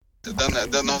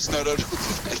Den har snurrat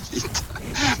runt mig lite.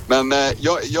 Men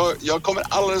jag kommer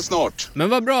alldeles snart. Men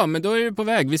vad bra, men då är du på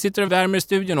väg. Vi sitter och värmer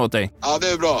studion åt dig. Ja, det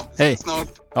är bra. Hej. Snart.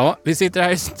 Ja, vi sitter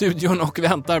här i studion och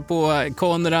väntar på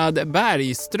Konrad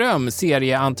Bergströms,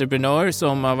 serieentreprenör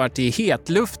som har varit i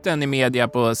hetluften i media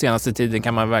på senaste tiden,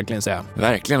 kan man verkligen säga.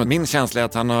 Verkligen. Min känsla är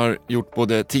att han har gjort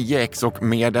både 10x och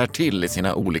mer därtill i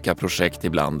sina olika projekt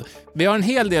ibland. Vi har en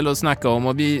hel del att snacka om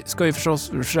och vi ska ju förstås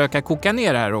försöka koka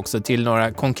ner här också till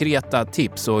några konkreta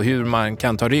tips och hur man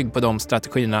kan ta rygg på de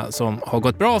strategierna som har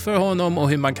gått bra för honom och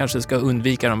hur man kanske ska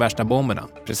undvika de värsta bomberna.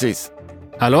 Precis.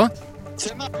 Hallå?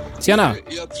 Tjena.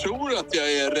 Jag tror att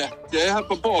jag är rätt. Jag är här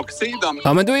på baksidan.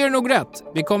 Ja, men då är det nog rätt.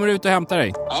 Vi kommer ut och hämtar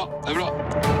dig. Ja, det är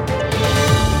bra.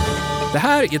 Det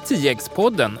här är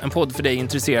 10x-podden, en podd för dig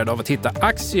intresserad av att hitta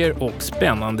aktier och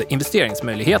spännande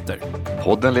investeringsmöjligheter.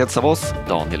 Podden leds av oss,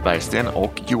 Daniel Bergsten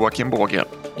och Joakim Båge.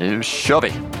 Nu kör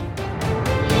vi!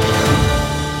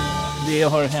 Det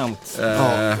har hänt.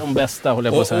 De bästa håller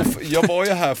jag på att säga. Jag var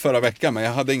ju här förra veckan, men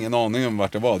jag hade ingen aning om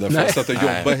vart det var. Därför jag satt och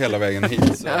jobbade hela vägen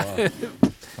hit. Så.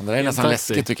 Det är nästan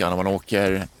läskigt tycker jag när man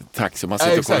åker taxi. Man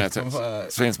sitter och kollar.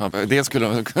 Så inser man, det skulle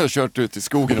ha kört ut i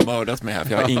skogen och mördat mig här.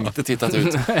 För jag har inte tittat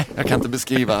ut. Jag kan inte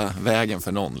beskriva vägen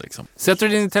för någon. Liksom. Sätter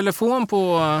du din telefon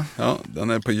på... Ja, den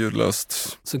är på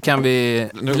ljudlöst. Så kan vi...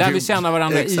 Lär vi känna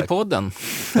varandra i podden.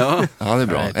 Ja, det är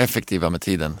bra. Effektiva med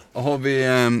tiden. Har vi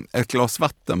ett glas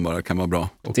vatten bara kan vara bra.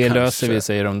 Och det kanske... löser vi,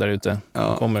 säger de där ute.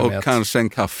 Ja, och kanske en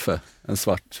kaffe. En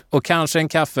svart. Och kanske en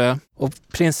kaffe. Och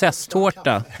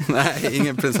prinsesstårta. Nej,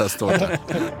 ingen prinsesstårta.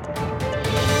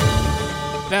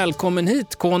 Välkommen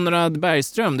hit, Konrad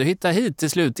Bergström. Du hittar hit till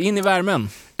slut, in i värmen.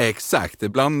 Exakt.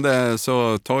 Ibland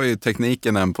så tar ju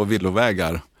tekniken en på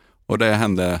villovägar. Och det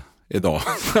hände idag.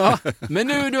 Ja, men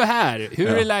nu är du här. Hur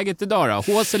är läget idag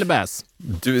då? Hås eller bäs?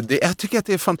 Jag tycker att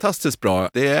det är fantastiskt bra.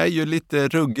 Det är ju lite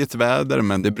ruggigt väder,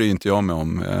 men det bryr inte jag mig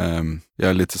om. Jag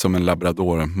är lite som en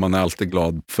labrador. Man är alltid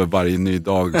glad för varje ny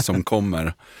dag som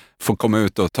kommer. Får komma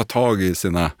ut och ta tag i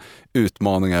sina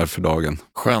utmaningar för dagen.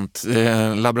 Skönt.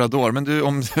 Labrador. Men du,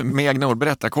 om med egna ord,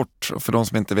 berätta kort för de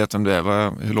som inte vet vem du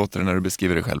är. Hur låter det när du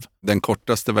beskriver dig själv? Den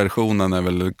kortaste versionen är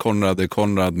väl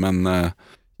Konrad, men...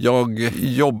 Jag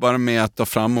jobbar med att ta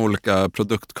fram olika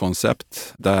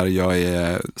produktkoncept där jag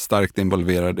är starkt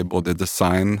involverad i både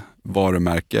design,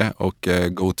 varumärke och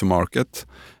go-to-market.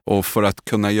 Och för att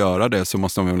kunna göra det så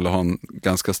måste man väl ha en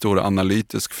ganska stor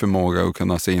analytisk förmåga och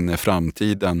kunna se in i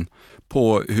framtiden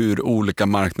på hur olika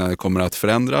marknader kommer att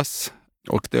förändras.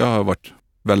 Och det har jag varit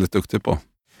väldigt duktig på.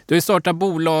 Du har startat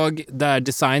bolag där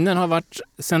designen har varit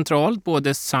centralt,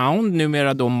 både Zound,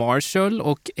 numera då Marshall,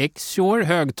 och Xshore,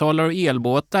 högtalare och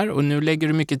elbåtar. Och nu lägger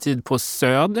du mycket tid på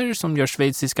Söder som gör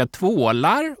schweiziska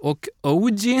tvålar och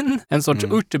Ogin, en sorts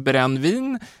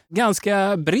örtbrännvin.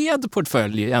 Ganska bred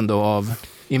portfölj ändå av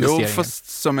investeringar. Jo,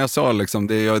 fast som jag sa, liksom,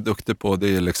 det jag är duktig på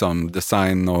det är liksom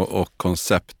design och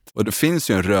koncept. Och det finns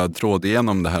ju en röd tråd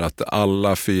igenom det här att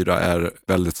alla fyra är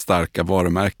väldigt starka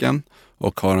varumärken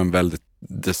och har en väldigt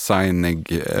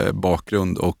designig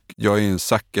bakgrund, och jag är en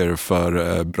sucker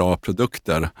för bra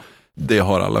produkter. Det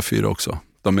har alla fyra också.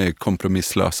 De är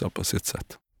kompromisslösa på sitt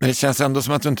sätt. Men det känns ändå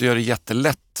som att du inte gör det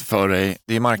jättelätt för dig.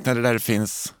 Det är marknader där det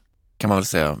finns, kan man väl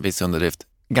säga, viss underdrift,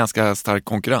 ganska stark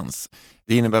konkurrens.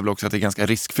 Det innebär väl också att det är ganska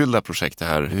riskfyllda projekt det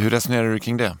här. Hur resonerar du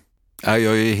kring det? Jag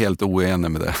är helt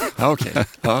oenig med det. Ja, okej.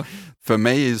 Ja. För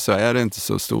mig så är det inte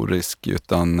så stor risk,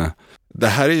 utan det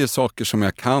här är ju saker som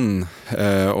jag kan,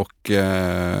 och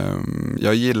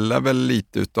jag gillar väl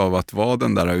lite utav att vara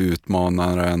den där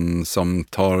utmanaren som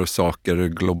tar saker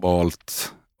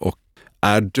globalt och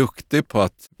är duktig på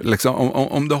att, liksom,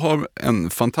 om du har en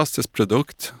fantastisk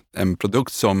produkt, en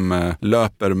produkt som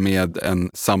löper med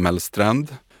en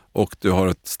samhällstrend och du har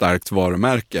ett starkt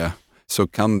varumärke, så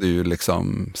kan du ju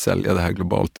liksom sälja det här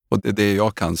globalt. Och det är det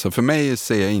jag kan. Så för mig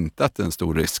ser jag inte att det är en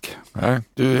stor risk. Nej,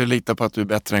 du litar på att du är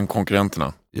bättre än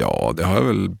konkurrenterna? Ja, det har jag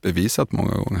väl bevisat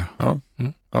många gånger. Ja,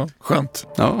 ja, skönt.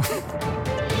 Ja.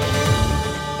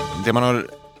 Det man har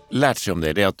lärt sig om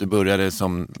det är att du började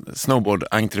som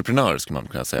snowboard-entreprenör, skulle man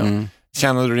kunna säga.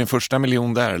 Tjänade du din första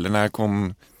miljon där? Eller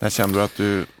när kände du att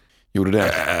du gjorde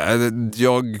det?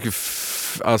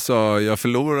 Jag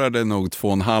förlorade nog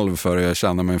 2,5 för att jag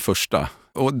tjänade min första.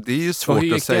 Och det är ju svårt att säga.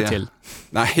 Och hur gick det till?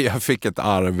 Nej, jag fick ett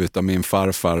arv av min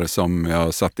farfar som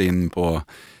jag satt in på.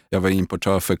 Jag var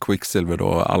importör för Quicksilver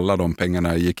då. Alla de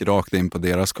pengarna gick rakt in på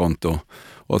deras konto.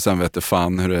 Och sen vet du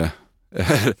fan hur det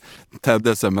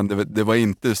tädde sig. Men det var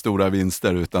inte stora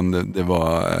vinster, utan det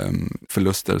var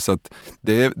förluster. Så att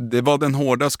det var den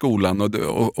hårda skolan.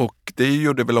 Och det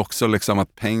gjorde väl också liksom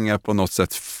att pengar på något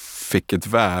sätt fick ett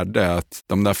värde. Att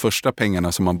de där första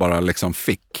pengarna som man bara liksom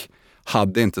fick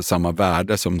hade inte samma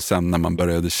värde som sen när man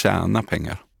började tjäna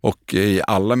pengar. Och i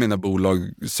alla mina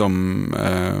bolag som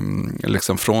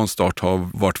liksom från start har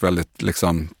varit väldigt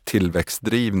liksom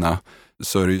tillväxtdrivna,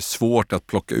 så är det ju svårt att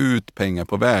plocka ut pengar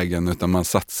på vägen, utan man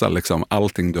satsar liksom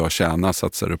allting du har tjänat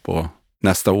satsar du på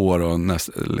nästa år och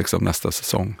nästa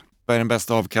säsong. Vad är den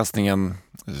bästa avkastningen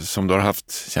som du har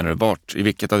haft, känner du vart? I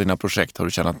vilket av dina projekt har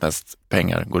du tjänat mest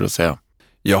pengar, går det att säga?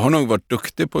 Jag har nog varit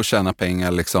duktig på att tjäna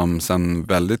pengar liksom sedan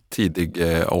väldigt tidig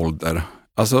ålder.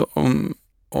 Alltså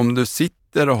om du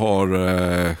sitter och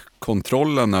har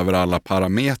kontrollen över alla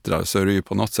parametrar, så är det ju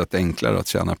på något sätt enklare att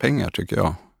tjäna pengar, tycker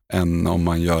jag, än om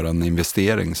man gör en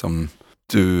investering som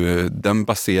den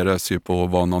baseras ju på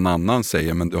vad någon annan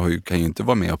säger, men du kan ju inte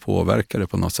vara med och påverka det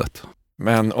på något sätt.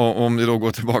 Men om du då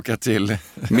går tillbaka till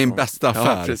min bästa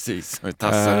affär. Ja, precis.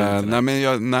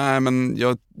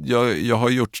 Jag har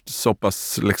gjort så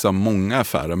pass liksom många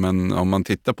affärer, men om man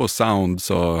tittar på Zound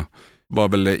så var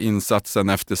väl insatsen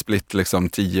efter split liksom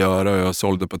 10 öre och jag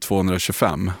sålde på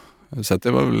 225. Så att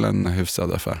det var väl en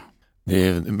hyfsad affär. Det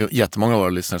är jättemånga av våra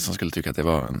lyssnare som skulle tycka att det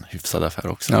var en hyfsad affär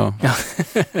också.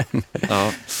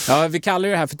 Ja. Ja, vi kallar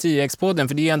det här för 10x-podden,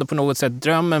 för det är ändå på något sätt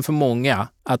drömmen för många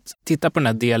att titta på den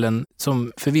här delen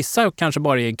som för vissa kanske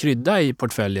bara är krydda i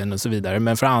portföljen och så vidare.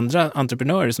 Men för andra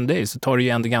entreprenörer som dig så tar du ju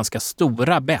ändå ganska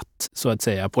stora bett, så att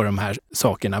säga, på de här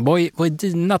sakerna. Vad är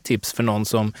dina tips för någon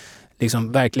som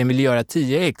liksom verkligen vill göra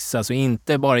 10x, alltså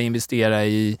inte bara investera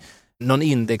i någon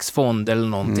indexfond eller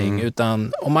någonting,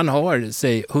 utan om man har,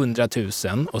 säg 100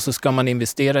 000 och så ska man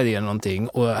investera det i någonting,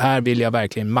 och här vill jag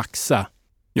verkligen maxa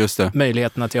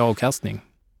möjligheterna till avkastning.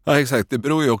 Ja, exakt. Det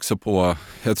beror ju också på,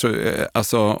 jag tror,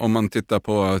 alltså om man tittar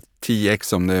på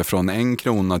 10x, om det är från 1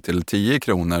 krona till 10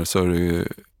 kronor, så är det ju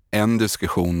en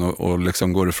diskussion, och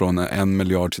liksom går det från 1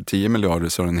 miljard till 10 miljarder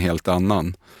så är det en helt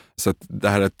annan. Så att det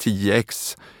här är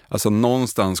 10x, alltså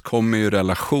någonstans kommer ju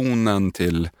relationen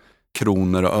till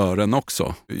kronor och ören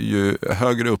också. Ju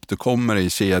högre upp du kommer i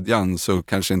kedjan så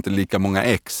kanske inte lika många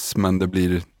x, men det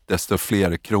blir desto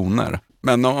fler kronor.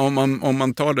 Men om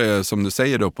man tar det som du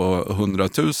säger då på 100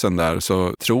 000 där,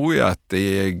 så tror jag att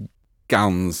det är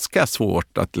ganska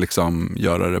svårt att liksom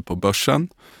göra det på börsen.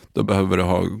 Då behöver du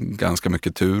ha ganska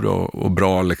mycket tur och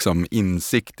bra liksom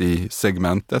insikt i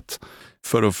segmentet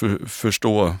för att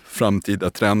förstå framtida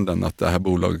trenden, att det här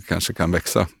bolaget kanske kan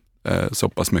växa så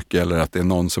pass mycket, eller att det är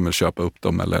någon som vill köpa upp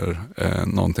dem eller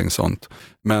någonting sånt.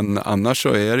 Men annars så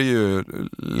är det ju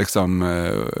liksom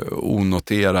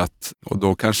onoterat, och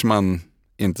då kanske man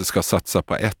inte ska satsa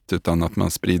på ett, utan att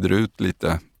man sprider ut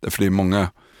lite. För det är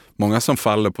många som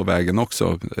faller på vägen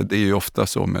också. Det är ju ofta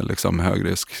så med liksom hög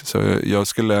risk. Så jag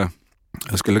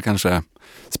skulle kanske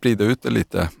sprida ut det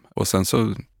lite och sen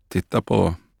så titta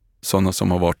på sådana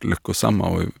som har varit lyckosamma.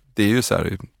 Och det är ju så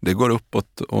här, det går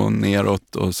uppåt och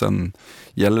neråt, och sen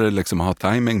gäller det liksom att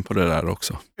ha timing på det där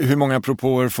också. Hur många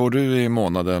propåer får du i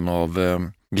månaden av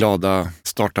glada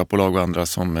startupbolag och andra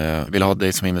som vill ha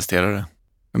dig som investerare?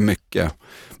 Mycket.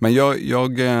 Men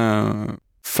jag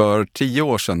för 10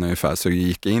 år sedan ungefär så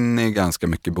gick jag in i ganska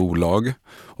mycket bolag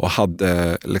och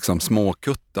hade liksom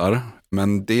småkuttar.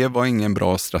 Men det var ingen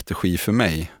bra strategi för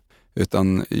mig.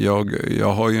 Utan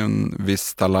jag har ju en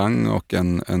viss talang och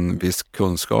en viss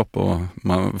kunskap, och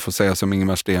man får säga som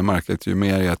Ingemar Stenmark, att ju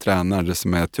mer jag tränar desto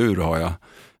mer tur har jag.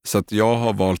 Så att jag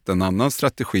har valt en annan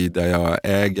strategi där jag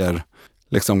äger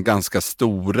liksom ganska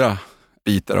stora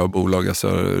bitar av bolag, alltså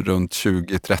runt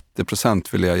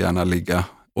 20-30% vill jag gärna ligga.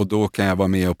 Och då kan jag vara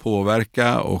med och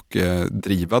påverka och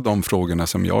driva de frågorna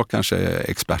som jag kanske är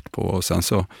expert på. Och sen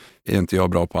så är inte jag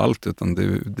bra på allt, utan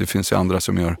det finns ju andra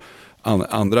som gör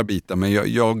andra bitar. Men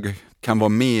jag kan vara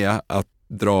med att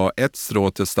dra ett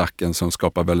strå till stacken som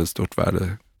skapar väldigt stort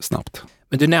värde snabbt.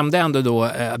 Men du nämnde ändå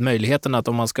då möjligheten att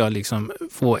om man ska liksom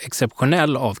få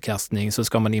exceptionell avkastning så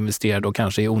ska man investera då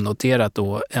kanske i onoterat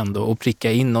då ändå och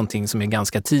pricka in någonting som är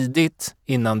ganska tidigt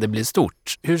innan det blir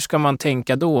stort. Hur ska man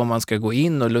tänka då om man ska gå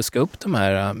in och luska upp de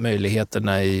här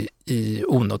möjligheterna i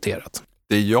onoterat?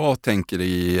 Det jag tänker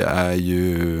i är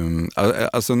ju,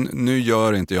 alltså nu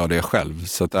gör inte jag det själv,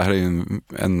 så att det här är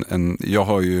jag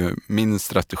har ju min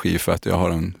strategi för att jag har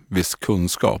en viss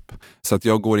kunskap. Så att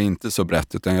jag går inte så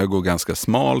brett, utan jag går ganska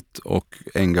smalt och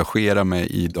engagerar mig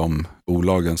i de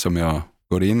bolagen som jag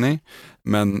går in i.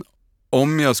 Men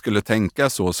om jag skulle tänka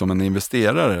så som en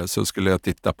investerare så skulle jag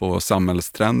titta på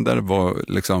samhällstrender.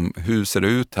 Hur ser det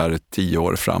ut här 10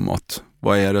 år framåt?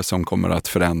 Vad är det som kommer att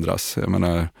förändras? Jag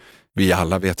menar, vi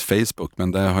alla vet Facebook,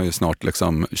 men det har ju snart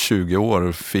 20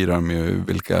 år, firar de ju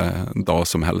vilka dag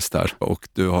som helst där. Och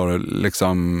du har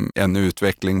en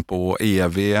utveckling på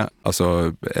EV,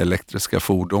 alltså elektriska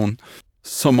fordon,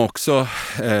 som också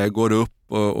går upp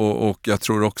och jag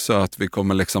tror också att vi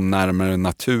kommer liksom närmare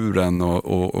naturen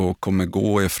och kommer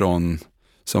gå ifrån,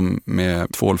 som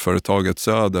med tvålföretaget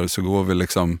Söder, så går vi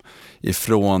liksom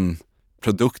ifrån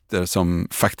produkter som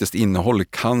faktiskt innehåller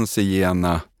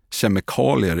cancerogena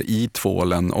kemikalier i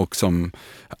tvålen och som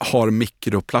har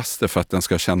mikroplaster för att den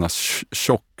ska kännas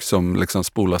tjock, som liksom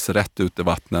spolas rätt ut i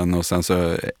vattnen och sen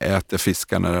så äter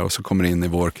fiskarna det och så kommer det in i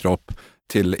vår kropp,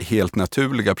 till helt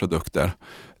naturliga produkter.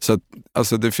 Så att,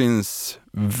 alltså det finns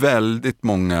väldigt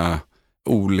många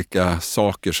olika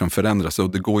saker som förändras och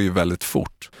det går ju väldigt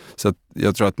fort. Så att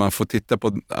jag tror att man får titta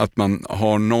på att man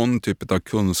har någon typ av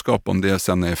kunskap, om det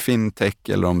sen är fintech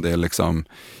eller om det är liksom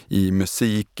i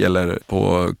musik eller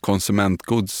på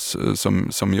konsumentgods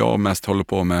som jag mest håller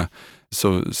på med,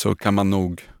 så kan man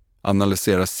nog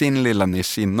analysera sin lilla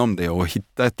nisch inom det och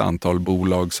hitta ett antal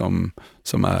bolag som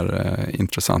är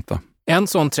intressanta. En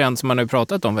sån trend som man har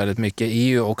pratat om väldigt mycket är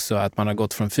ju också att man har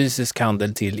gått från fysisk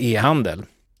handel till e-handel.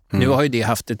 Nu har ju det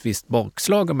haft ett visst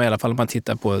bakslag, men i alla fall om man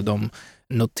tittar på de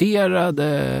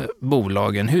noterade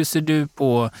bolagen. Hur ser du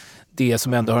på det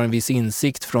som ändå har en viss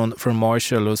insikt från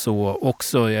Marshall och så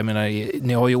också? Jag menar,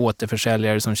 ni har ju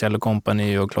återförsäljare som Kjell &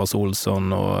 Company och Clas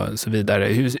Ohlson och så vidare.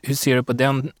 Hur ser du på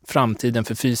den framtiden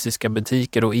för fysiska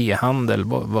butiker och e-handel?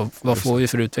 Vad får vi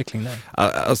för utveckling där?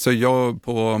 Alltså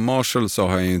på Marshall så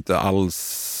har jag inte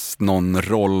alls någon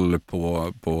roll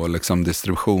på liksom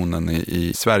distributionen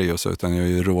i Sverige och så, utan jag är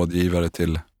ju rådgivare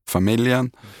till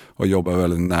familjen och jobbar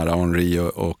väldigt nära Henri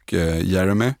och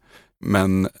Jeremy.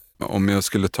 Men om jag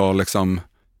skulle ta liksom,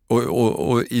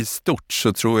 och i stort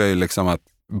så tror jag ju liksom att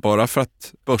bara för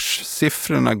att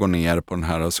börssiffrorna går ner på den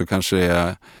här, så kanske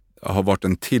det har varit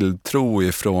en tilltro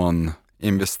ifrån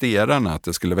investerarna att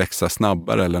det skulle växa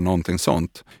snabbare eller någonting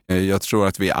sånt. Jag tror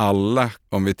att vi alla,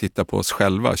 om vi tittar på oss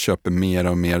själva, köper mer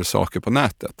och mer saker på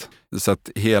nätet. Så att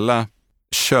hela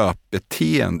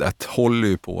köpbeteendet håller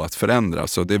ju på att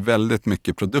förändras och det är väldigt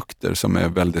mycket produkter som är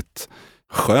väldigt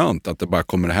skönt att det bara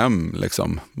kommer hem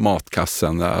liksom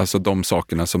matkassen, alltså de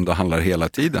sakerna som det handlar hela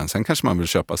tiden. Sen kanske man vill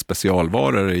köpa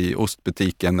specialvaror i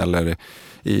ostbutiken eller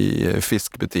i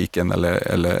fiskbutiken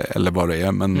eller vad det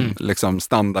är, men liksom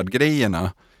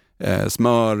standardgrejerna,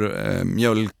 smör,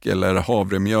 mjölk eller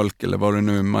havremjölk eller vad det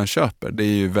nu man köper, det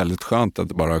är ju väldigt skönt att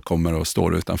det bara kommer och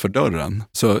står utanför dörren.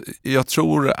 Så jag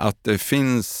tror att det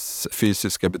finns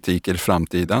fysiska butiker i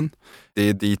framtiden. Det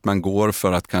är dit man går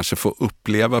för att kanske få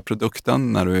uppleva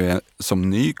produkten när du är som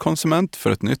ny konsument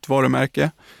för ett nytt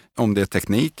varumärke. Om det är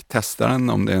teknik, testa den.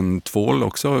 Om det är en tvål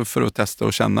också för att testa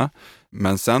och känna.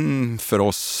 Men sen för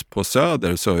oss på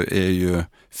Söder så är ju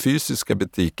fysiska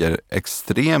butiker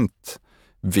extremt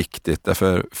viktigt.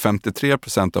 Därför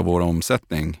 53% av vår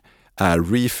omsättning är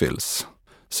refills.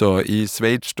 Så i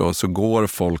Schweiz då så går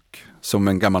folk som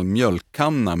en gammal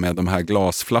mjölkkanna med de här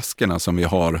glasflaskorna som vi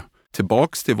har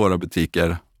tillbaks till våra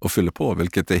butiker och fyller på,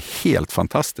 vilket är helt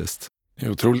fantastiskt.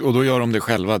 Otroligt. Och då gör de det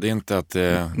själva, det är inte att...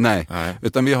 Nej,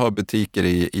 utan vi har butiker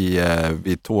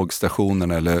vid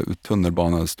tågstationen eller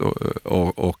tunnelbanan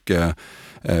och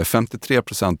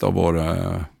 53% av vår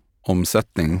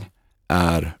omsättning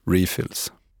är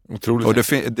refills. Otroligt. Och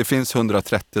det finns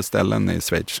 130 ställen i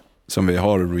Schweiz som vi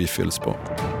har refills på.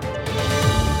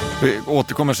 Vi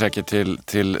återkommer säkert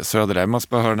till Söder där. Man måste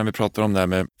bara höra när vi pratar om det här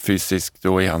med fysiskt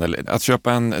och e-handel. Att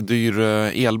köpa en dyr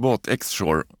elbåt,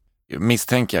 Xshore,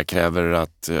 misstänker jag kräver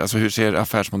att... Alltså hur ser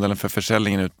affärsmodellen för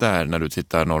försäljningen ut där när du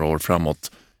tittar några år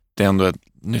framåt? Det är ändå ett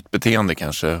nytt beteende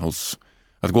kanske hos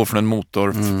att gå från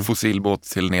en fossilbåt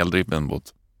till en eldriven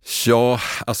båt. Ja,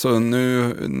 alltså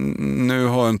nu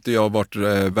har inte jag varit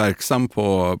verksam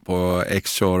på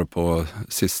Xshore på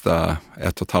sista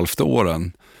 1,5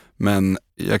 åren. Men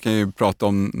jag kan ju prata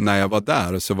om när jag var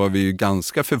där, så var vi ju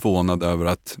ganska förvånade över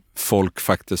att folk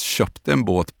faktiskt köpte en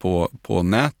båt på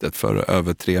nätet för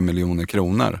över 3 miljoner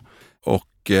kronor.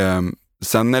 Och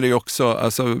sen är det ju också,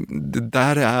 alltså det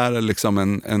där är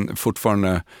liksom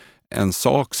fortfarande en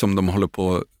sak som de håller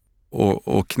på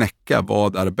och knäcka.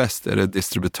 Vad är bäst? Är det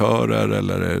distributörer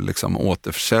eller är det liksom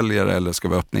återförsäljare, eller ska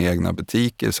vi öppna egna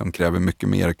butiker som kräver mycket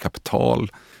mer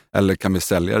kapital? Eller kan vi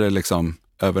sälja det liksom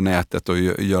över nätet och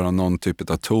göra någon typ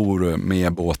av tour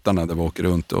med båtarna där vi åker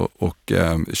runt och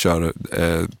kör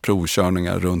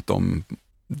provkörningar runt om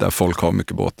där folk har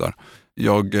mycket båtar.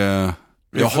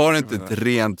 Jag har inte ett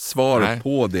rent svar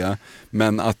på det,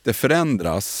 men att det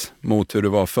förändras mot hur det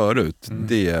var förut,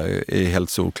 det är helt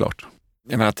såklart.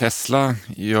 Jag menar, Tesla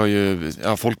gör ju...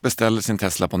 Ja, folk beställer sin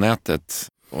Tesla på nätet.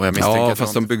 Och jag misstänker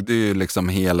fast de byggde ju liksom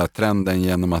hela trenden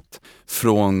genom att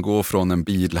gå från en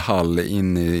bilhall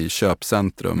in i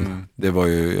köpcentrum. Det var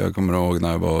ju, jag kommer ihåg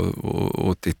när jag var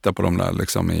och tittade på de där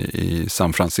liksom i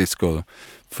San Francisco.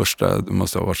 det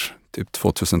måste ha varit typ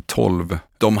 2012.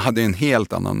 De hade en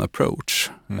helt annan approach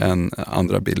än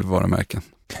andra bilvarumärken.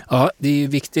 Ja, det är ju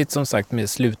viktigt som sagt med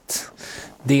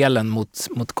slutdelen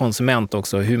mot konsument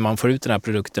också, hur man får ut de här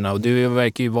produkterna. Och du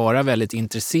verkar ju vara väldigt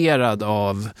intresserad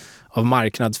av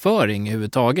marknadsföring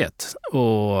överhuvudtaget.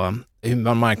 Och hur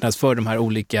man marknadsför de här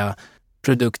olika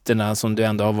produkterna som du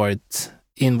ändå har varit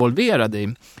involverad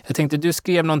i. Jag tänkte, du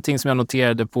skrev någonting som jag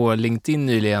noterade på LinkedIn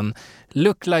nyligen.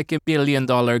 Look like a $1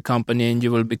 billion company and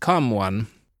you will become one.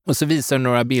 Och så visar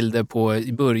några bilder på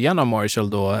i början av Marshall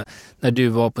då, när du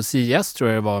var på CS tror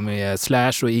jag det var, med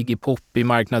Slash och Iggy Pop i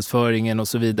marknadsföringen och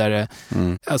så vidare.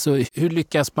 Alltså hur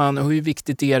lyckas man och hur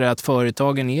viktigt är det att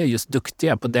företagen är just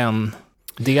duktiga på den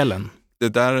delen? Det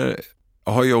där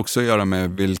har ju också att göra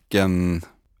med vilken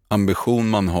ambition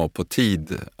man har på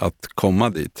tid att komma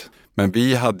dit. Men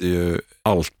vi hade ju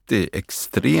alltid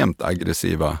extremt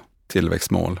aggressiva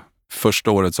tillväxtmål.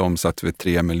 Första året så omsatte vi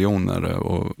 3 miljoner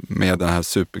och med den här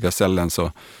supergasellen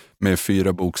så med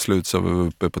 4 bokslut så var vi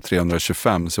uppe på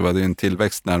 325, så var det en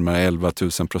tillväxt närmare 11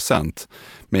 000%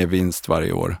 med vinst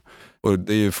varje år. Och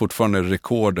det är ju fortfarande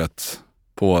rekordet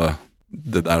på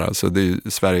det där, alltså det är ju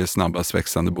Sveriges snabbast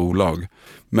växande bolag.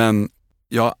 Men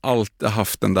jag har alltid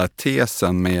haft den där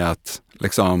tesen med att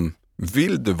liksom,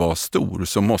 vill du vara stor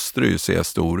så måste du ju se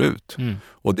stor ut.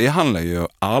 Och det handlar ju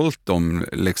allt om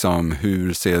liksom,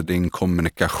 hur ser din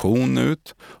kommunikation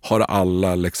ut? Har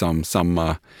alla liksom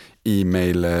samma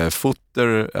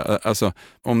e-mail-footer? Alltså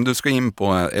om du ska in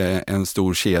på en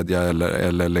stor kedja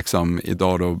eller liksom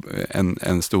idag då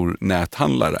en stor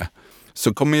näthandlare,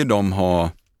 så kommer ju de ha,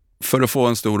 för att få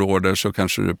en stor order så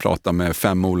kanske du pratar med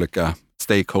 5 olika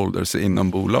stakeholders inom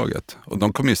bolaget. Och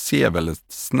de kommer ju se väldigt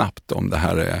snabbt om det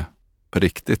här är på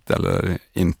riktigt eller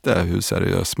inte, hur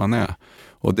seriös man är.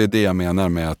 Och det är det jag menar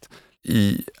med att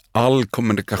i all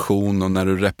kommunikation och när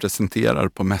du representerar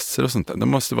på mässor och sånt där, det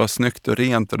måste vara snyggt och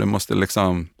rent och det måste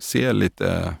liksom se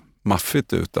lite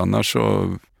maffigt ut. Annars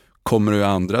så kommer det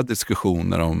andra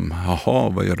diskussioner om, jaha,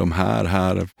 vad gör de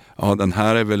här? Ja, den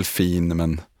här är väl fin,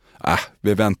 men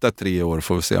vi väntar 3 år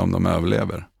får vi se om de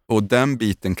överlever. Och den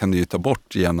biten kan du ju ta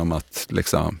bort genom att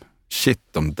liksom, shit,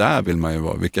 de där vill man ju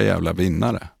vara, vilka jävla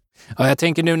vinnare. Ja, jag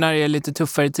tänker nu när det är lite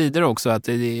tuffare tider också att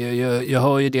jag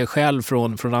hör ju det själv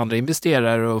från andra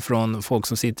investerare och från folk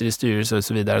som sitter i styrelser och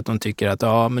så vidare, att de tycker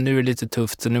att men nu är det lite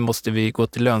tufft så nu måste vi gå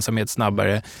till lönsamhet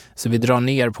snabbare så vi drar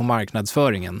ner på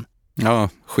marknadsföringen. Ja,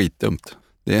 skitdumt.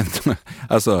 Det är inte,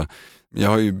 alltså, jag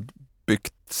har ju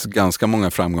byggt ganska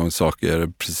många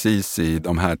framgångssaker precis i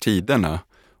de här tiderna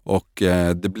och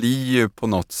det blir ju på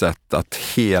något sätt att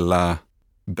hela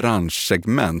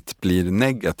branschsegment blir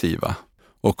negativa.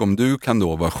 Och om du kan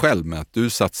då vara själv med att du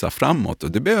satsar framåt,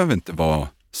 och det behöver inte vara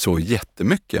så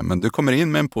jättemycket, men du kommer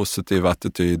in med en positiv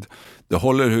attityd, du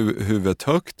håller huvudet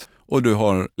högt och du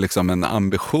har liksom en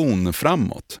ambition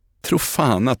framåt. Tro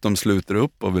fan att de sluter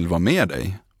upp och vill vara med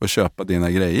dig och köpa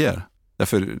dina grejer.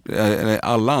 Därför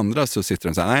alla andra så sitter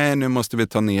de så här, nej nu måste vi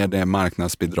ta ner det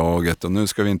marknadsbidraget och nu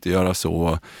ska vi inte göra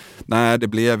så. Nej, det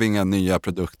blev inga nya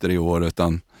produkter i år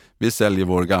utan vi säljer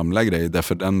vår gamla grej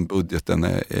därför den budgeten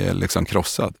är liksom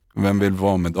krossad. Vem vill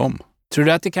vara med dem? Tror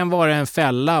du att det kan vara en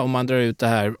fälla om man drar ut det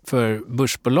här för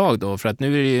börsbolag då? För att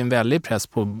nu är det ju en väldig press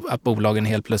på att bolagen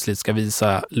helt plötsligt ska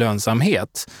visa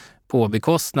lönsamhet på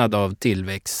bekostnad av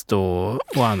tillväxt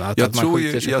och annat. Att man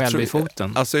skjuter sig själv i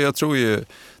foten. Alltså jag tror ju,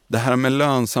 det här med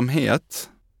lönsamhet,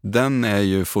 den är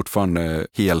ju fortfarande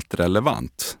helt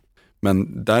relevant.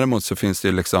 Men däremot så finns det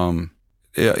ju liksom,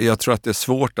 jag tror att det är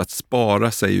svårt att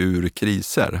spara sig ur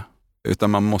kriser.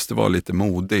 Utan man måste vara lite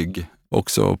modig.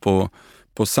 Också på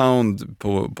Zound,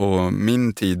 på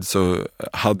min tid så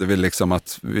hade vi liksom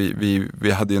att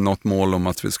vi hade ju något mål om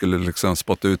att vi skulle liksom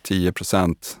spotta ut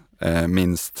 10%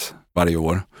 minst varje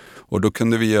år. Och då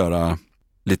kunde vi göra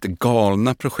lite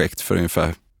galna projekt för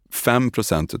ungefär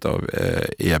 5% av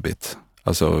EBIT.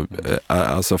 Alltså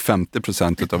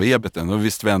 50% av EBITen. Då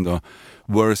visste vi ändå,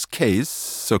 worst case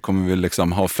så kommer vi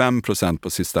liksom ha 5% på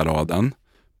sista raden.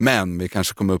 Men vi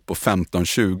kanske kommer upp på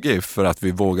 15-20 för att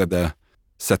vi vågade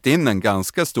sätta in en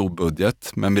ganska stor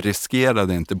budget, men vi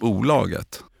riskerade inte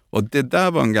bolaget. Och det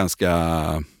där var en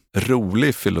ganska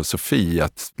rolig filosofi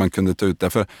att man kunde ta ut det,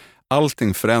 för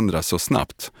allting förändras så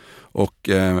snabbt. Och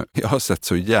jag har sett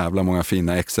så jävla många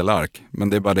fina Excel-ark, men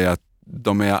det är bara det att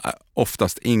de är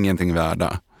oftast ingenting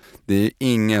värda. Det är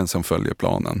ingen som följer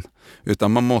planen.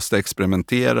 Utan man måste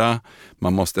experimentera,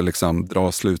 man måste liksom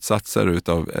dra slutsatser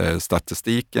utav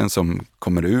statistiken som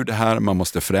kommer ur det här. Man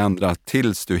måste förändra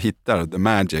tills du hittar the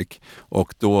magic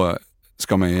och då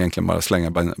ska man ju egentligen bara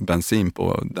slänga bensin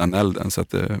på den elden så att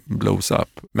det blows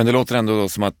up. Men det låter ändå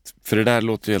som att, för det där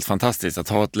låter ju helt fantastiskt, att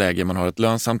ha ett läge, man har ett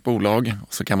lönsamt bolag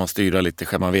och så kan man styra lite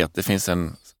själv. Man vet, det finns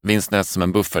en vinstnät som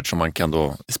en buffert som man kan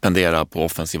då spendera på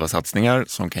offensiva satsningar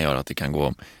som kan göra att det kan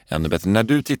gå ännu bättre. När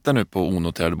du tittar nu på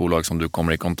onoterade bolag som du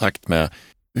kommer i kontakt med,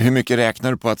 hur mycket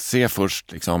räknar du på att se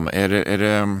först? Liksom?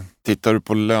 Tittar du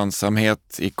på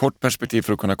lönsamhet i kort perspektiv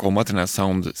för att kunna komma till den här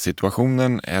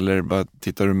Zound-situationen, eller bara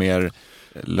tittar du mer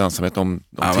lönsamhet om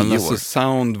 10 år? Alltså,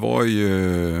 Zound var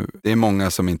ju, det är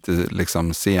många som inte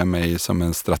liksom ser mig som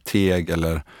en strateg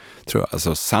eller tror jag.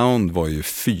 Alltså Zound var ju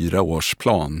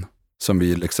 4-årsplan som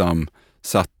vi liksom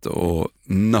satt och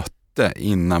nötte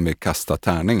innan vi kastade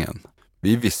tärningen.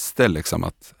 Vi visste liksom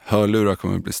att hörlurar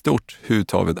kommer att bli stort. Hur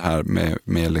tar vi det här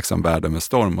med liksom världen med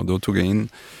storm? Och då tog jag in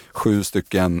 7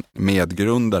 stycken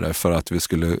medgrundare för att vi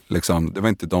skulle liksom, det var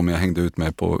inte de jag hängde ut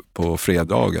med på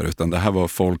fredagar, utan det här var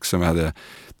folk som jag hade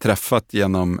träffat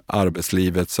genom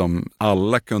arbetslivet som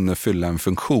alla kunde fylla en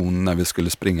funktion när vi skulle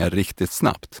springa riktigt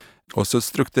snabbt. Och så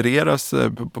struktureras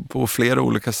på flera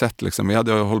olika sätt. Liksom. Vi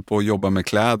hade hållit på att jobba med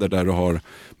kläder där du har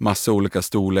massa olika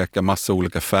storlekar, massa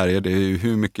olika färger. Det är ju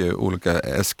hur mycket olika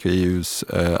SKUs,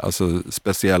 alltså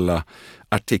speciella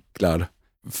artiklar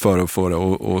för att få det.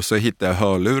 Och så hittade jag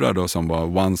hörlurar då som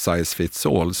var one size fits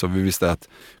all. Så vi visste att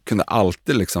kunde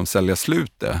alltid liksom sälja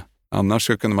slut det. Annars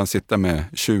så kunde man sitta med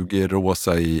 20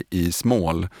 rosa i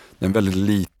small. Det är en väldigt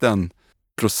liten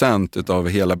procent utav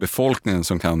hela befolkningen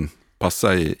som kan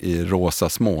passa i rosa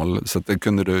smål, så att det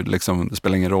kunde du liksom, det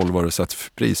spelar ingen roll vad du satt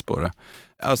för pris på det.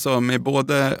 Alltså med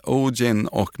både Ogin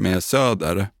och med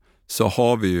Söder så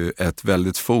har vi ju ett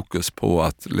väldigt fokus på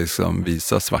att liksom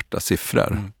visa svarta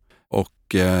siffror.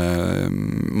 Och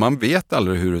man vet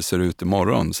aldrig hur det ser ut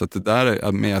imorgon, så att det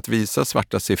där med att visa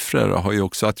svarta siffror har ju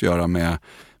också att göra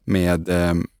med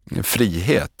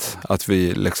frihet. Att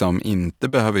vi liksom inte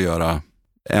behöver göra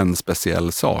en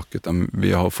speciell sak, utan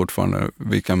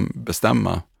vi kan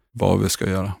bestämma vad vi ska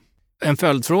göra. En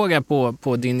följdfråga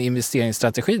på din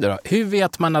investeringsstrategi då. Hur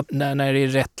vet man att när det är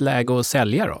rätt läge att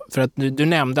sälja då? För att du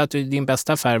nämnde att din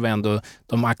bästa affär var ändå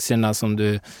de aktierna som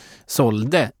du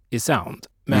sålde i Zound.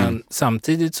 Men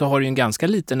samtidigt så har du en ganska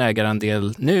liten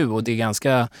ägarandel nu och det är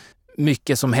ganska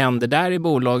mycket som händer där i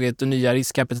bolaget och nya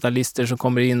riskkapitalister som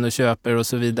kommer in och köper och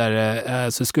så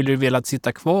vidare. Så skulle du velat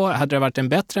sitta kvar? Hade det varit en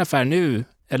bättre affär nu?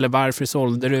 Eller varför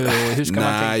sålde du? Och hur ska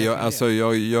man tänka?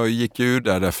 Jag gick ur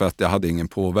där därför att jag hade ingen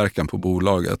påverkan på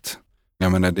bolaget.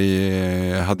 Jag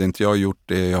menar, hade inte jag gjort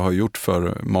det jag har gjort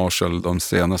för Marshall de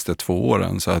senaste 2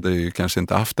 åren så hade jag kanske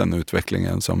inte haft den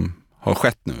utvecklingen som har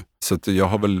skett nu. Så att jag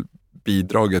har väl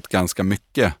bidragit ganska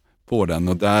mycket på den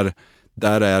och där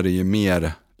är det ju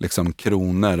mer liksom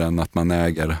kronor än att man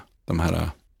äger de här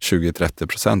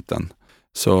 20-30%.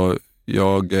 Så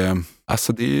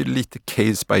alltså det är ju lite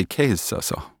case by case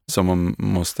alltså, som man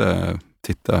måste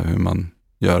titta hur man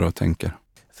gör och tänker.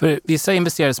 För vissa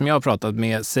investerare som jag har pratat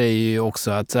med säger ju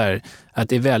också att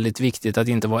det är väldigt viktigt att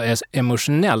inte vara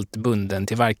emotionellt bunden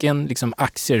till varken liksom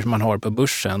aktier som man har på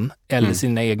börsen eller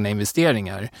sina egna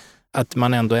investeringar. Att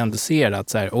man ändå ser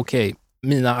att okej,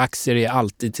 mina aktier är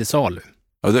alltid till salu.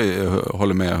 Ja, det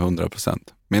håller med 100%.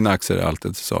 Mina aktier är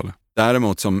alltid till salu.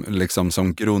 Däremot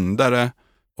som grundare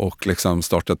och liksom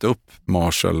startat upp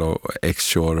Marshall och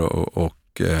Xshore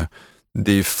och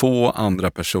det är få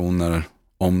andra personer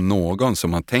om någon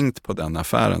som har tänkt på den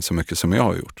affären så mycket som jag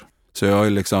har gjort. Så jag har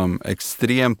liksom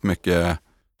extremt mycket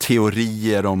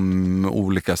teorier om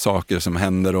olika saker som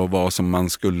händer och vad som man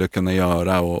skulle kunna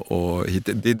göra och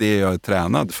det är det jag är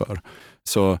tränad för.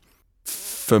 Så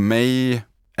för mig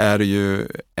är det ju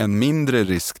en mindre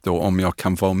risk då om jag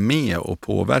kan vara med och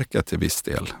påverka till viss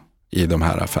del i de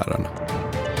här affärerna.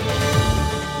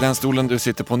 Den stolen du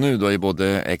sitter på nu då är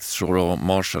både Xshore och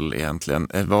Marshall egentligen.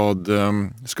 Vad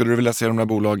skulle du vilja se de här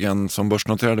bolagen som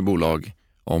börsnoterade bolag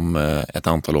om ett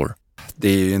antal år? Det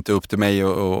är ju inte upp till mig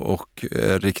och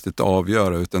riktigt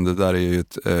avgöra, utan det där är ju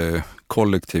ett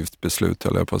kollektivt beslut,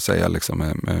 höll jag på att säga, liksom,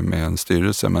 med en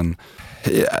styrelse. Men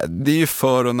det är ju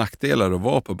för- och nackdelar att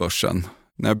vara på börsen.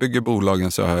 När jag bygger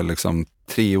bolagen så har jag liksom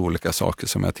 3 olika saker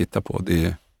som jag tittar på.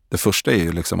 Det första är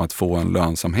ju liksom att få en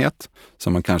lönsamhet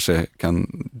som man kanske kan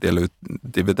dela ut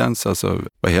dividends, alltså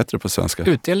vad heter det på svenska?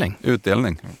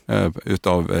 Utdelning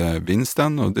utav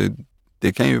vinsten, och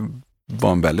det kan ju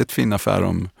vara en väldigt fin affär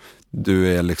om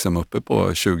du är liksom uppe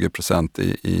på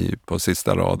 20% på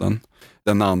sista raden.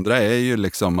 Den andra är ju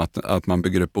liksom att man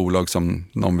bygger upp bolag som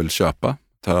någon vill köpa,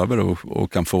 ta över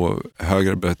och kan få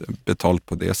högre betalt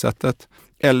på det sättet.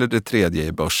 Eller det tredje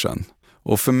är börsen.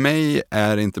 Och för mig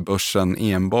är inte börsen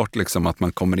enbart liksom att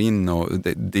man kommer in och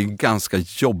det är ganska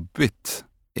jobbigt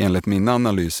enligt mina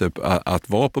analyser att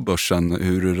vara på börsen,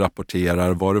 hur du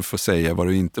rapporterar, vad du får säga, vad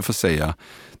du inte får säga.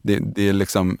 Det är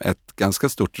liksom ett ganska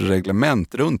stort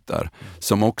reglement runt där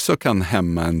som också kan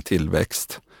hämma en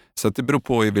tillväxt. Så att det beror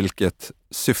på i vilket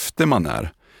syfte man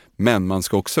är. Men man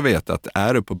ska också veta att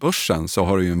är du på börsen så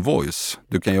har du ju en voice.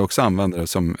 Du kan ju också använda det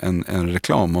som en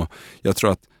reklam. Och jag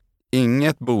tror att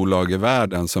inget bolag i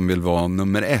världen som vill vara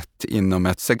nummer 1 inom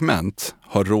ett segment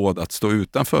har råd att stå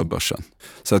utanför börsen.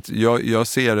 Så att jag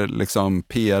ser liksom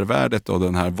PR-värdet av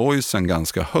den här voicen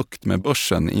ganska högt med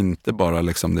börsen, inte bara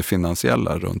liksom det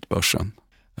finansiella runt börsen.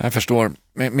 Jag förstår.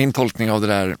 Min tolkning av det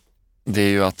där, det är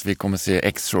ju att vi kommer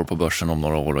se Xshore på börsen om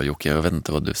några år. Och Jocke, jag vet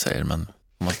inte vad du säger, men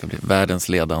om man ska bli världens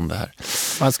ledande här.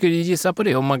 Man skulle gissa på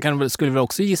det, och man skulle väl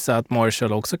också gissa att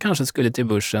Marshall också kanske skulle till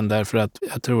börsen, därför att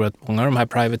jag tror att många av de här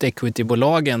private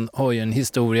equity-bolagen har ju en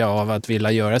historia av att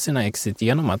vilja göra sina exit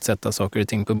genom att sätta saker och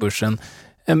ting på börsen.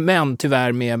 Men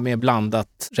tyvärr med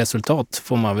blandat resultat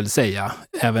får man väl säga,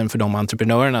 även för de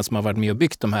entreprenörerna som har varit med och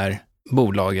byggt de här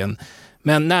bolagen.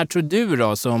 Men när tror du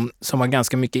då, som har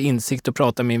ganska mycket insikt och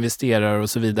pratar med investerare och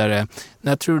så vidare,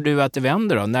 när tror du att det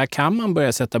vänder då? När kan man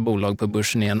börja sätta bolag på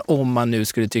börsen igen om man nu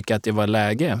skulle tycka att det var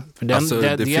läge? För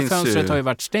det fönstret har ju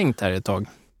varit stängt här ett tag.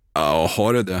 Ja,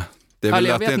 har det? Det är väl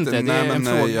jag att vet inte, det är en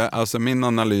fråga. Alltså min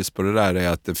analys på det där är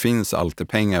att det finns alltid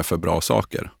pengar för bra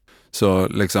saker. Så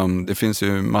liksom, det finns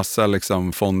ju massa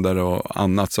liksom fonder och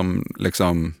annat som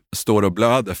liksom står och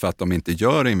blöder för att de inte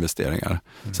gör investeringar.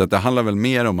 Så att det handlar väl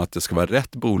mer om att det ska vara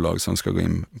rätt bolag som ska gå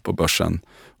in på börsen.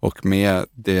 Och med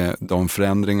de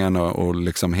förändringarna och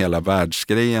liksom hela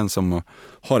världsgrejen som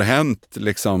har hänt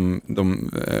liksom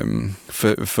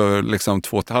för liksom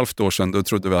 2,5 år sedan, då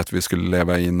trodde vi att vi skulle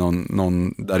leva i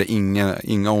någon där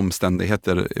inga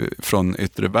omständigheter från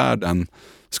yttre världen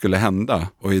skulle hända.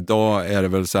 Och idag är det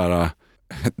väl så här,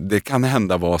 det kan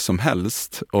hända vad som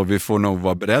helst och vi får nog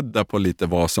vara beredda på lite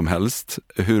vad som helst.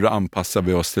 Hur anpassar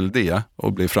vi oss till det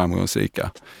och blir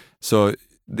framgångsrika? Så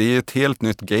det är ett helt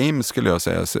nytt game skulle jag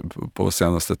säga på de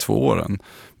senaste 2 åren.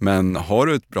 Men har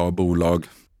du ett bra bolag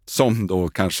som då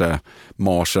kanske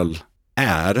Marshall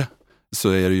är, så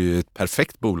är det ju ett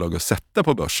perfekt bolag att sätta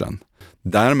på börsen.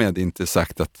 Därmed inte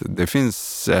sagt att det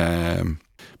finns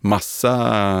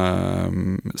massa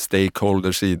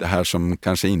stakeholders i det här som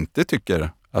kanske inte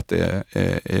tycker att det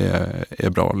är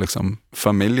bra. Liksom.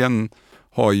 Familjen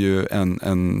har ju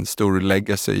en stor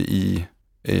legacy i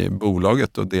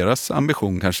bolaget och deras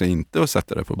ambition kanske inte att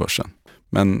sätta det på börsen.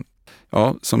 Men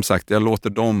ja, som sagt, jag låter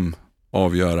dem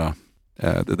avgöra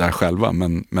det där själva.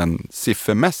 Men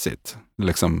siffermässigt,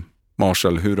 liksom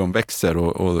Marshall, hur de växer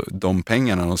och de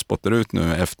pengarna de spottar ut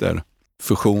nu efter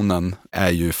fusionen är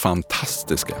ju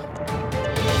fantastiska.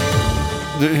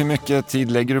 Hur mycket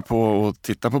tid lägger du på att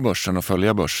titta på börsen och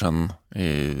följa börsen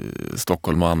i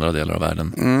Stockholm och andra delar av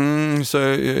världen?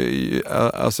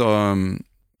 Alltså,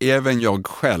 även jag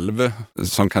själv,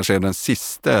 som kanske är den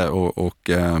sista och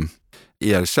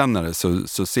erkännare,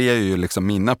 så ser jag ju liksom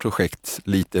mina projekt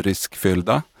lite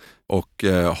riskfyllda och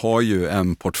har ju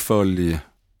en portfölj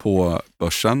på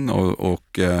börsen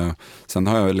och sen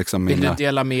har jag liksom Vill du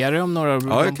dela med dig om några?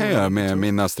 Ja, jag kan göra med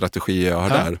mina strategier jag har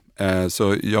där.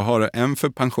 Så jag har en för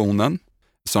pensionen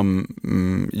som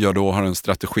jag då har en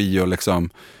strategi att liksom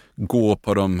gå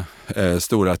på de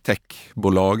stora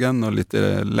techbolagen och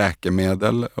lite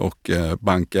läkemedel och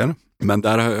banker. Men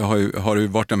där har det ju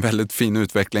varit en väldigt fin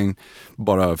utveckling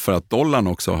bara för att dollarn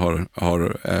också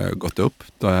har gått upp.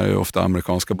 Det är ju ofta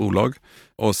amerikanska bolag.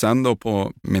 Och sen då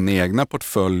på min egna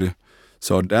portfölj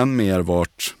så har den mer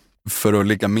varit för att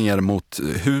ligga mer mot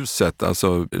huset,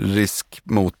 alltså risk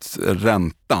mot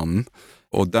räntan.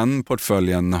 Och den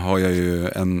portföljen har jag ju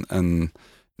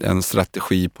en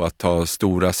strategi på att ta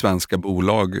stora svenska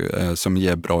bolag som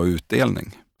ger bra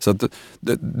utdelning. Så att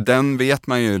den vet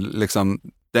man ju liksom,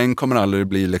 den kommer aldrig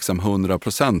bli liksom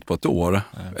 100% på ett år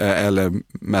eller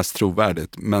mest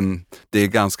trovärdigt. Men det är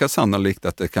ganska sannolikt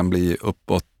att det kan bli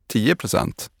uppåt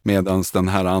 10%. Medan den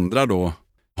här andra då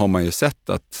har man ju sett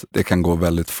att det kan gå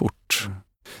väldigt fort.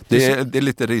 Det är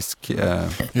lite risk.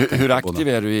 Hur aktiv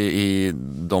är du i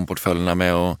de portföljerna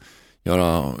med att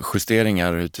göra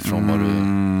justeringar utifrån vad du...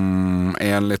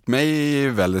 Enligt mig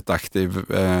väldigt aktiv,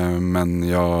 men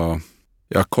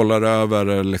jag kollar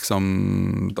över,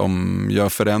 liksom, de gör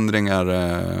förändringar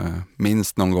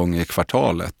minst någon gång i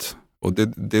kvartalet. Och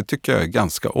det tycker jag är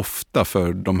ganska ofta,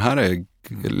 för de här är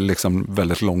liksom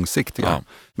väldigt långsiktiga. Ja.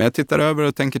 Men jag tittar över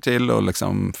och tänker till och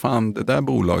liksom, fan, det där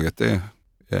bolaget det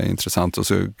är intressant, och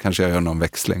så kanske jag gör någon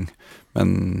växling.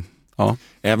 Men Ja.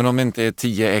 Även om det inte är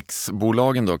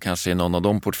 10x-bolagen då kanske i någon av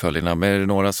de portföljerna, men är det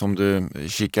några som du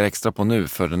kikar extra på nu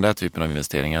för den där typen av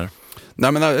investeringar?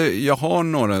 Nej, men jag har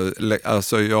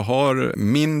jag har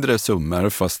mindre summor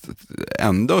fast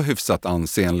ändå hyfsat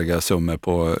ansenliga summor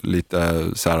på lite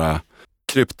så här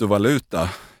kryptovaluta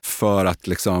för att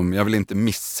liksom, jag vill inte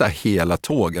missa hela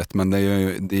tåget, men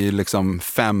det är liksom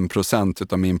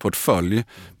 5% av min portfölj,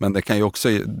 men det kan ju också,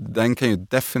 den kan ju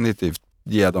definitivt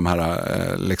ge de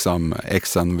här liksom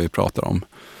Xen vi pratar om.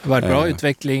 Det har varit bra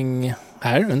utveckling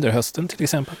här under hösten till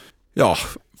exempel. Ja,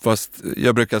 fast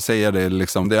jag brukar säga det,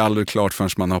 liksom, det är aldrig klart förrän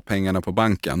man har pengarna på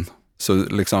banken. Så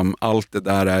liksom, allt det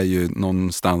där är ju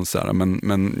någonstans här.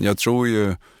 Men jag tror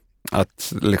ju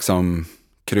att liksom,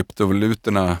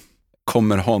 kryptovalutorna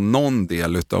kommer ha någon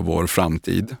del av vår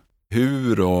framtid.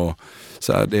 Hur och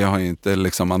så här, det har jag inte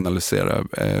liksom analyserat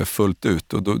fullt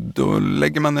ut. Och då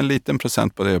lägger man en liten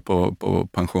procent på det på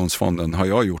pensionsfonden, har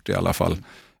jag gjort i alla fall.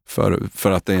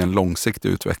 För att det är en långsiktig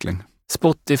utveckling.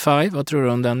 Spotify, vad tror du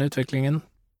om den utvecklingen?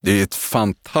 Det är ett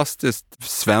fantastiskt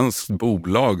svenskt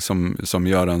bolag som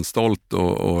gör en stolt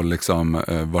och liksom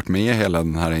varit med i hela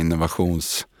den här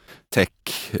innovationstech,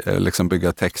 liksom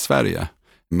bygga tech-Sverige.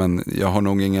 Men jag har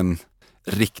nog ingen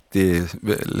riktig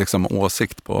liksom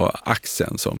åsikt på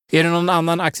aktien. Är det någon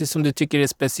annan aktie som du tycker är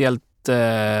speciellt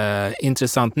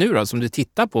intressant nu då, som du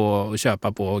tittar på och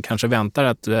köpa på och kanske väntar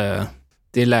att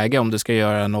det är läge om du ska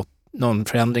göra någon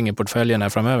förändring i portföljen här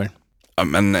framöver? Ja,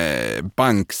 men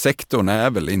banksektorn är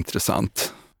väl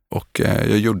intressant. Och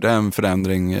jag gjorde en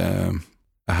förändring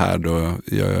här då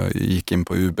jag gick in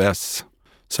på UBS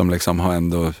som liksom har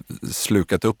ändå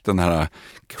slukat upp den här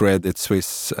Credit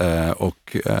Suisse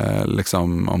och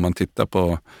liksom om man tittar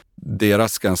på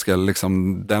deras ganska,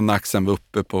 liksom den aktien var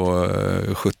uppe på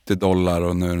 $70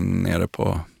 och nu är den nere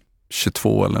på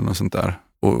 22 eller något sånt där.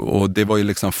 Och det var ju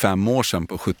liksom 5 år sedan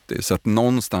på 70, så att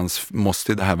någonstans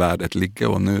måste det här värdet ligga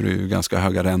och nu är det ju ganska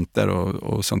höga räntor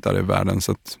och sånt där i världen,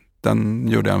 så att den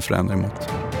gjorde jag en förändring mot.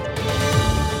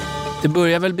 Det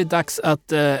börjar väl bli dags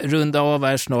att runda av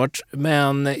här snart,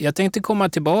 men jag tänkte komma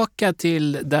tillbaka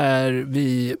till där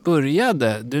vi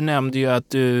började. Du nämnde ju att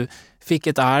du fick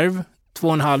ett arv,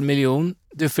 2,5 miljoner,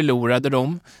 du förlorade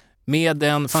dem.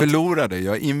 Förlorade,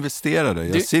 jag investerade.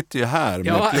 Jag sitter ju här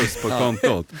med plus på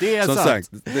kontot. Det är som sant. Sagt,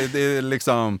 det är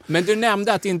liksom... Men du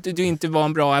nämnde att du inte var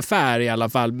en bra affär i alla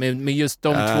fall med just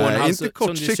de 2,5 inte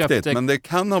kortsiktigt, som du köpte. Men det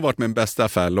kan ha varit min bästa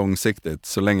affär långsiktigt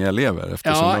så länge jag lever,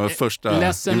 eftersom det var första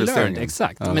investeringen.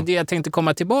 Exakt. Ja. Men det jag tänkte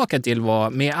komma tillbaka till var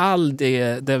med all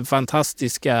den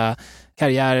fantastiska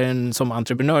karriären som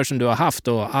entreprenör som du har haft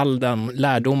och all de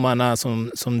lärdomarna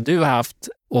som du har haft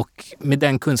och med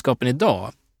den kunskapen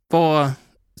idag. Vad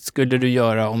skulle du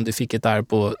göra om du fick ett arv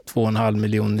på 2,5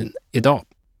 miljoner idag?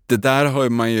 Det där har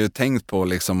man ju tänkt på,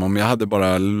 liksom, om jag hade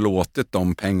bara låtit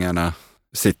de pengarna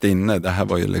sitta inne. Det här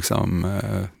var ju liksom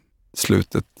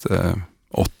slutet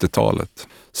 80-talet.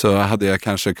 Så hade jag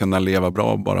kanske kunnat leva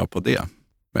bra bara på det.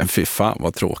 Men fy fan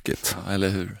vad tråkigt. Ja, eller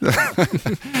hur?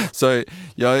 Så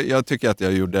jag tycker att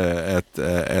jag gjorde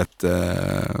ett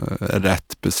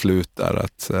rätt beslut där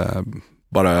att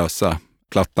bara ösa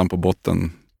plattan på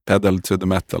botten. Pedal to the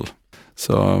metal.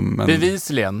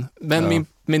 Bevisligen. Men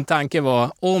min tanke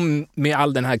var, om med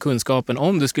all den här kunskapen,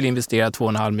 om du skulle investera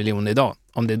 2,5 miljoner idag,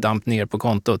 om det damp ner på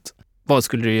kontot, vad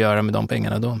skulle du göra med de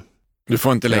pengarna då? Du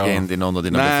får inte lägga in det i någon av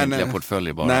dina befintliga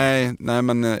portföljer bara. Nej,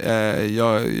 men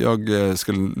jag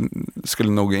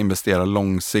skulle nog investera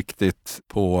långsiktigt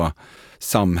på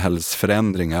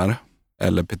samhällsförändringar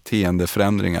eller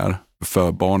beteendeförändringar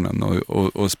för barnen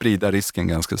och sprida risken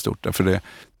ganska stort. För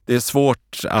det är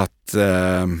svårt att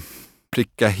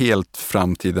pricka helt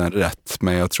framtiden rätt,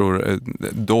 men jag tror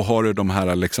då har du de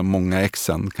här liksom många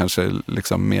Xen, kanske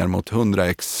liksom mer mot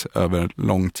 100x över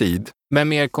lång tid. Men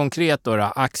mer konkret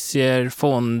då, aktier,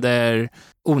 fonder,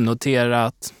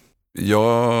 onoterat?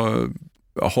 Jag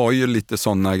har ju lite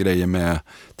sådana grejer med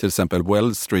till exempel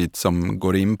Wall Street som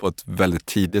går in på ett väldigt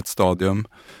tidigt stadium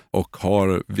och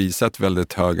har visat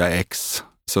väldigt höga X.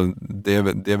 Så det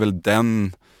är väl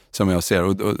den som jag ser.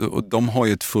 Och de har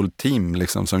ju ett fullt team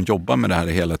liksom, som jobbar med det här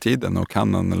hela tiden och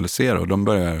kan analysera. Och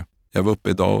jag var uppe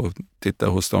idag och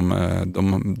tittade hos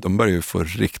dem. De börjar ju få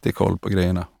riktig koll på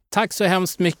grejerna. Tack så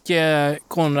hemskt mycket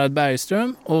Konrad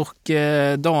Bergström. Och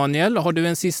Daniel, har du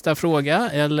en sista fråga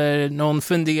eller någon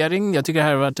fundering? Jag tycker det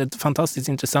här har varit ett fantastiskt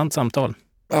intressant samtal.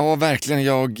 Ja, verkligen.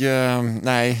 Jag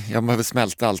behöver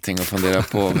smälta allting och fundera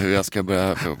på hur jag ska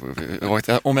börja.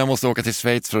 Om jag måste åka till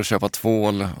Schweiz för att köpa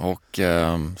tvål och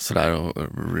sådär och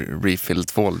refill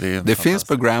tvål. Det finns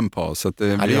på Grandpa, så att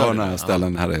vi har några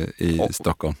ställen här i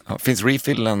Stockholm. Ja, finns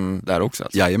refillen där också?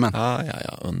 Alltså? Jajamän. Ja,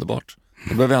 underbart.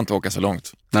 Då behöver jag inte åka så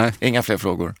långt. Nej. Inga fler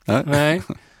frågor. Nej.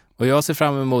 Och jag ser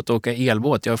fram emot att åka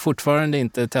elbåt. Jag har fortfarande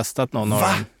inte testat någon av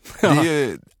dem. Det är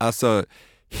ju, alltså,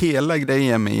 hela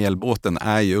grejen med elbåten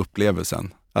är ju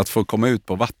upplevelsen. Att få komma ut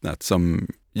på vattnet, som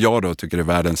jag då tycker är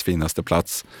världens finaste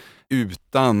plats,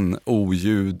 utan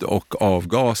oljud och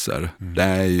avgaser. Det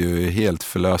är ju helt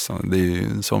förlösande. Det är ju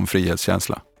en sån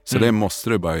frihetskänsla. Så det måste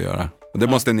du bara göra. Och det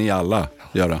måste ni alla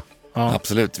göra. Ja.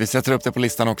 Absolut, vi sätter upp det på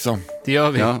listan också. Det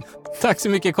gör vi. Ja. Tack så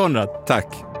mycket, Konrad. Tack.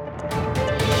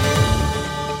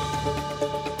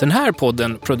 Den här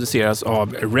podden produceras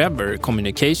av Rever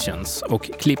Communications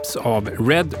och klipps av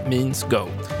Red Means Go.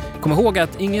 Kom ihåg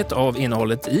att inget av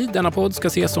innehållet i denna podd ska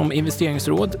ses som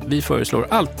investeringsråd. Vi föreslår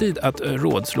alltid att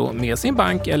rådslå med sin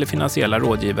bank eller finansiella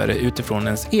rådgivare utifrån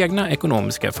ens egna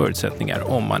ekonomiska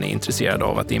förutsättningar om man är intresserad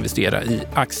av att investera i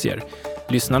aktier.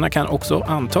 Lyssnarna kan också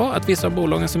anta att vissa av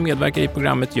bolagen som medverkar i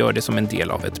programmet gör det som en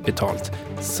del av ett betalt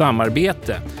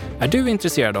samarbete. Är du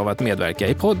intresserad av att medverka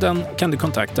i podden kan du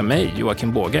kontakta mig,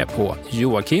 Joakim Båge, på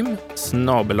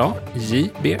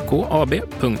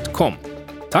joakim@jbkab.com.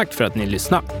 Tack för att ni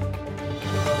lyssnade.